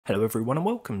Hello everyone and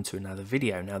welcome to another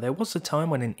video. Now there was a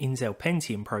time when an Intel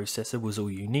Pentium processor was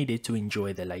all you needed to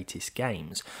enjoy the latest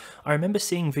games. I remember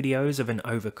seeing videos of an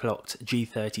overclocked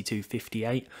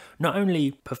G3258 not only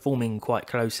performing quite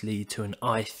closely to an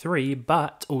i3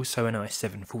 but also an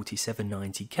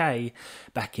i7-4790K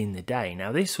back in the day.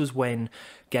 Now this was when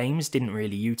games didn't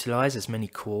really utilise as many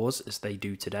cores as they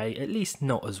do today, at least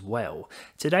not as well.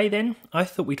 Today then, I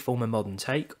thought we'd form a modern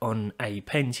take on a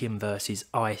Pentium versus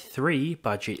i3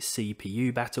 budget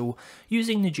CPU battle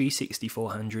using the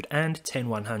G6400 and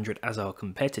 10100 as our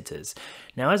competitors.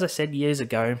 Now as I said years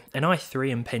ago, an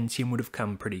i3 and Pentium would have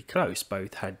come pretty close,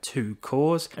 both had 2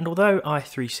 cores, and although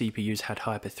i3 CPUs had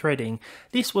hyper-threading,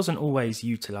 this wasn't always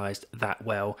utilised that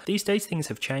well. These days things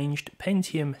have changed.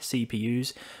 Pentium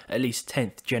CPUs, at least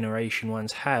 10th generation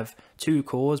ones, have 2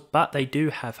 cores, but they do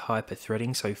have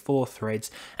hyper-threading, so 4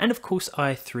 threads, and of course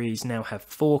i3s now have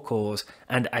 4 cores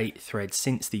and 8 threads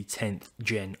since the 10th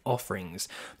gen offerings.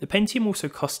 The Pentium also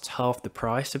costs half the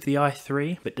price of the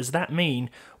i3, but does that mean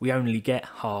we only get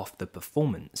half the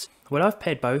performance? Well, I've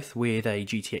paired both with a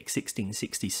GTX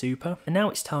 1660 Super, and now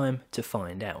it's time to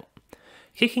find out.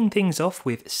 Kicking things off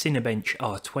with Cinebench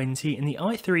R20, and the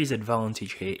i3's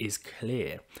advantage here is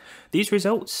clear. These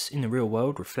results in the real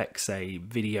world reflects a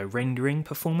video rendering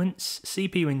performance.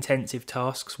 CPU intensive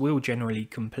tasks will generally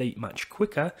complete much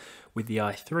quicker with the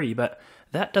i3, but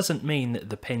that doesn't mean that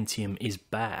the Pentium is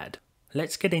bad.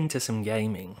 Let's get into some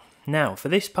gaming. Now, for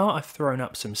this part I've thrown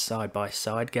up some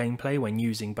side-by-side gameplay when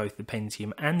using both the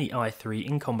Pentium and the i3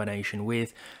 in combination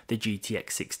with the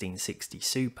GTX 1660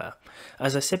 Super.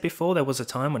 As I said before, there was a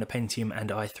time when a Pentium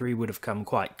and i3 would have come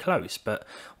quite close, but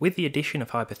with the addition of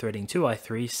hyperthreading to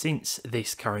i3 since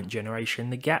this current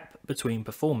generation, the gap between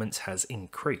performance has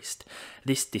increased.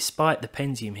 This despite the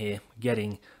Pentium here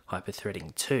getting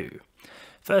hyperthreading too.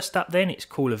 First up then, it's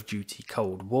Call of Duty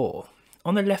Cold War.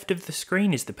 On the left of the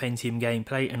screen is the Pentium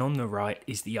gameplay and on the right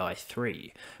is the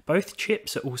i3. Both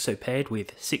chips are also paired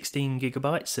with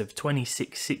 16GB of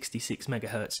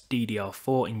 2666MHz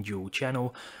DDR4 in dual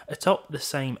channel atop the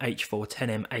same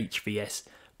H410M HVS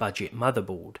budget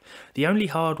motherboard. The only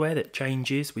hardware that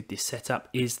changes with this setup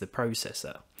is the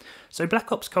processor. So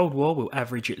Black Ops Cold War will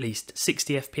average at least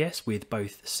 60 FPS with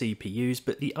both CPUs,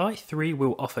 but the i3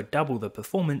 will offer double the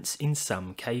performance in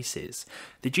some cases.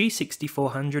 The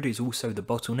G6400 is also the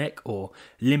bottleneck or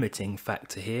limiting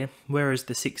factor here, whereas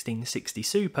the 1660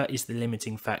 Super is the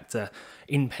limiting factor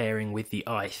in pairing with the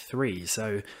i3,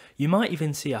 so you might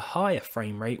even see a higher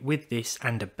frame rate with this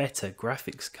and a better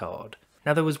graphics card.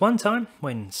 Now there was one time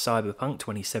when Cyberpunk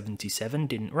 2077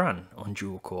 didn't run on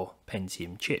dual-core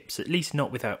Pentium chips, at least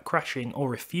not without crashing or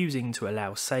refusing to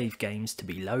allow save games to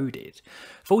be loaded.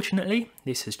 Fortunately,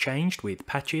 this has changed with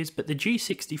patches, but the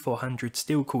G6400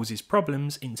 still causes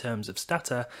problems in terms of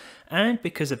stutter, and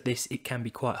because of this it can be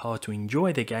quite hard to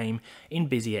enjoy the game in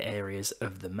busier areas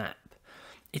of the map.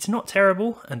 It's not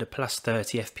terrible, and a plus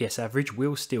 30 FPS average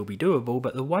will still be doable,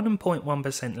 but the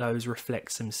 1.1% lows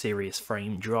reflect some serious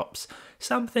frame drops,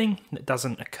 something that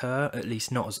doesn't occur, at least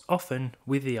not as often,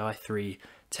 with the i3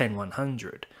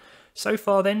 10100. So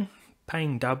far then,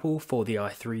 paying double for the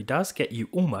i3 does get you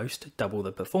almost double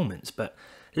the performance, but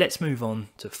let's move on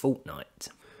to Fortnite.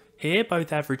 Here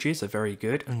both averages are very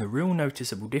good, and the real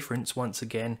noticeable difference once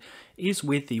again is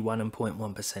with the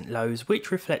 1.1% lows,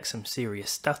 which reflects some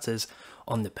serious stutters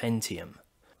on the Pentium.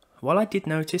 While I did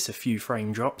notice a few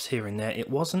frame drops here and there, it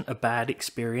wasn't a bad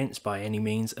experience by any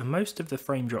means, and most of the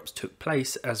frame drops took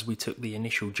place as we took the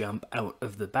initial jump out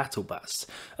of the battle bus.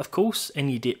 Of course,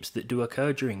 any dips that do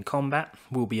occur during combat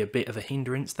will be a bit of a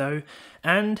hindrance though,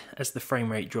 and as the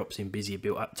frame rate drops in busier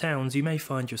built up towns, you may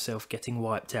find yourself getting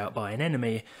wiped out by an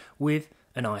enemy with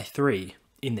an i3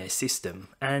 in their system,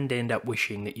 and end up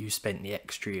wishing that you spent the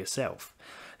extra yourself.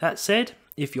 That said,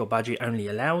 if your budget only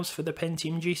allows for the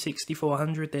Pentium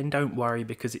G6400, then don't worry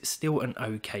because it's still an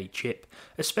okay chip,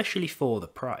 especially for the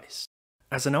price.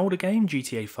 As an older game,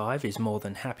 GTA 5 is more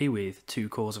than happy with 2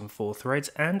 cores and 4 threads,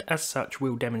 and as such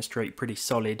will demonstrate pretty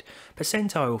solid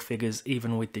percentile figures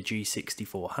even with the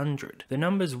G6400. The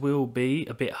numbers will be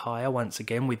a bit higher once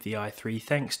again with the i3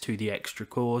 thanks to the extra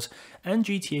cores, and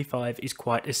GTA 5 is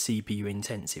quite a CPU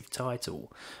intensive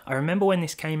title. I remember when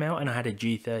this came out and I had a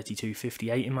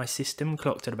G3258 in my system,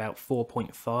 clocked at about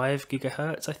 4.5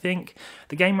 GHz I think.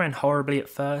 The game ran horribly at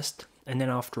first, and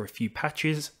then after a few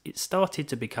patches, it started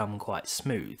to become quite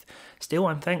smooth. Still,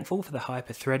 I'm thankful for the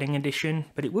hyper-threading addition,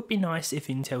 but it would be nice if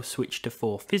Intel switched to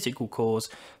 4 physical cores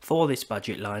for this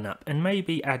budget lineup and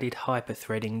maybe added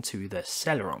hyper-threading to the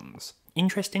Celerons.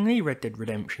 Interestingly, Red Dead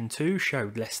Redemption 2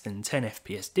 showed less than 10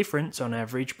 FPS difference on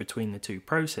average between the two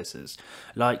processors,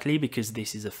 likely because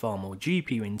this is a far more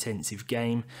GPU intensive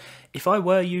game. If I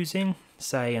were using,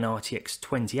 say, an RTX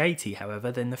 2080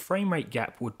 however, then the frame rate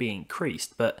gap would be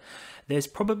increased, but there's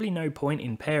probably no point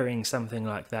in pairing something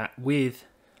like that with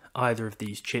either of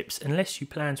these chips unless you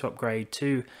plan to upgrade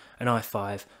to an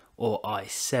i5 or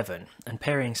i7, and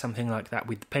pairing something like that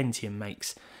with the Pentium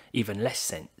makes even less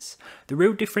sense. The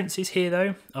real differences here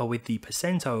though are with the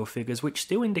percentile figures, which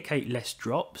still indicate less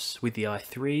drops with the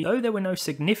i3, though there were no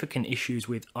significant issues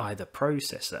with either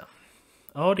processor.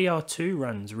 RDR2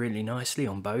 runs really nicely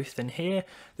on both, and here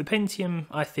the Pentium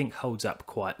I think holds up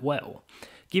quite well.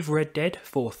 Give Red Dead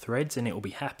 4 threads and it will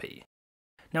be happy.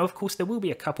 Now of course there will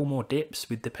be a couple more dips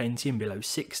with the Pentium below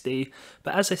 60,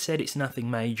 but as I said, it's nothing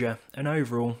major, and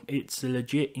overall it's a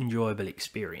legit enjoyable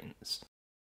experience.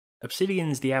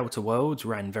 Obsidian's The Outer Worlds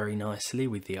ran very nicely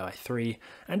with the i3,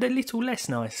 and a little less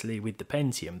nicely with the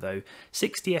Pentium, though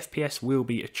 60 FPS will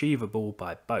be achievable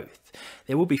by both.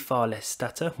 There will be far less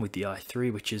stutter with the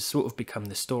i3, which has sort of become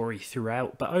the story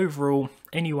throughout, but overall,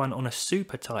 anyone on a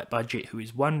super tight budget who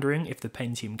is wondering if the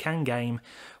Pentium can game,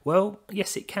 well,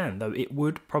 yes it can, though it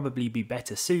would probably be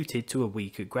better suited to a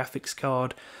weaker graphics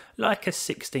card, like a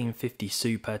 1650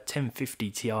 Super, 1050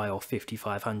 Ti or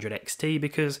 5500 XT,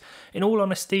 because in all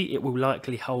honesty it will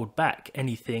likely hold back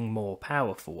anything more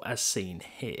powerful as seen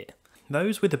here.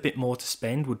 Those with a bit more to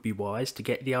spend would be wise to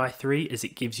get the i3, as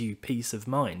it gives you peace of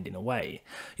mind in a way.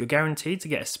 You're guaranteed to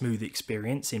get a smooth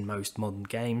experience in most modern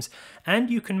games,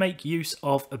 and you can make use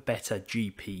of a better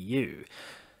GPU.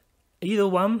 Either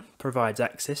one provides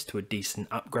access to a decent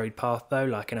upgrade path though,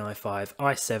 like an i5,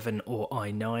 i7 or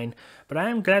i9, but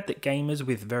I am glad that gamers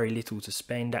with very little to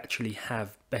spend actually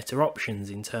have better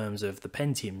options in terms of the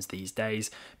Pentiums these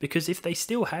days, because if they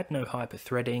still had no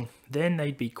hyper-threading, then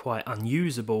they'd be quite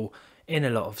unusable in a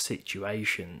lot of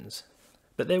situations.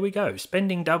 But there we go,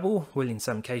 spending double will in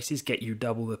some cases get you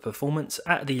double the performance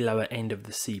at the lower end of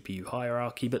the CPU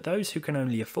hierarchy, but those who can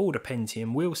only afford a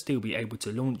Pentium will still be able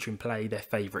to launch and play their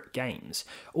favourite games,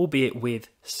 albeit with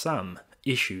some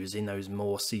issues in those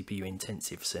more CPU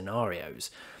intensive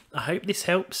scenarios. I hope this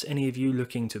helps any of you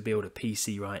looking to build a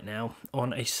PC right now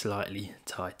on a slightly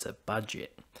tighter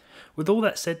budget. With all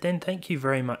that said then, thank you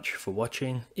very much for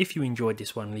watching. If you enjoyed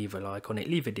this one, leave a like on it,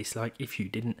 leave a dislike if you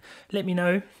didn't. Let me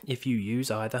know if you use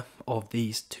either of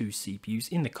these two CPUs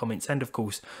in the comments, and of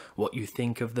course what you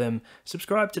think of them.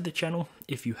 Subscribe to the channel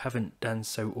if you haven't done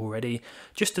so already.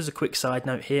 Just as a quick side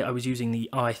note here, I was using the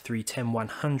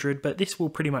i3-10100, but this will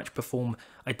pretty much perform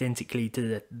identically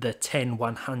to the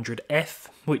 10100F,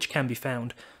 which can be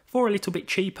found for a little bit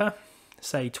cheaper,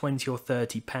 say £20 or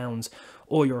 £30,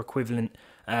 or your equivalent,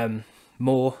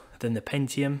 more than the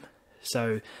Pentium.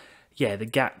 So yeah, the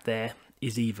gap there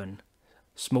is even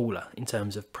smaller in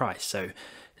terms of price. So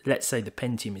let's say the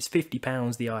Pentium is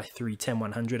 £50, the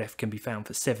i3-10100F can be found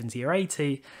for 70 or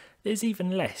 80. There's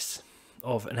even less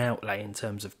of an outlay in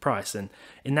terms of price, and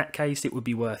in that case it would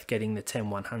be worth getting the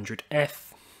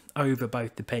 10100F over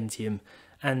both the Pentium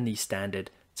and the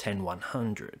standard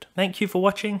 10100. Thank you for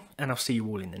watching, and I'll see you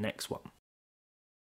all in the next one.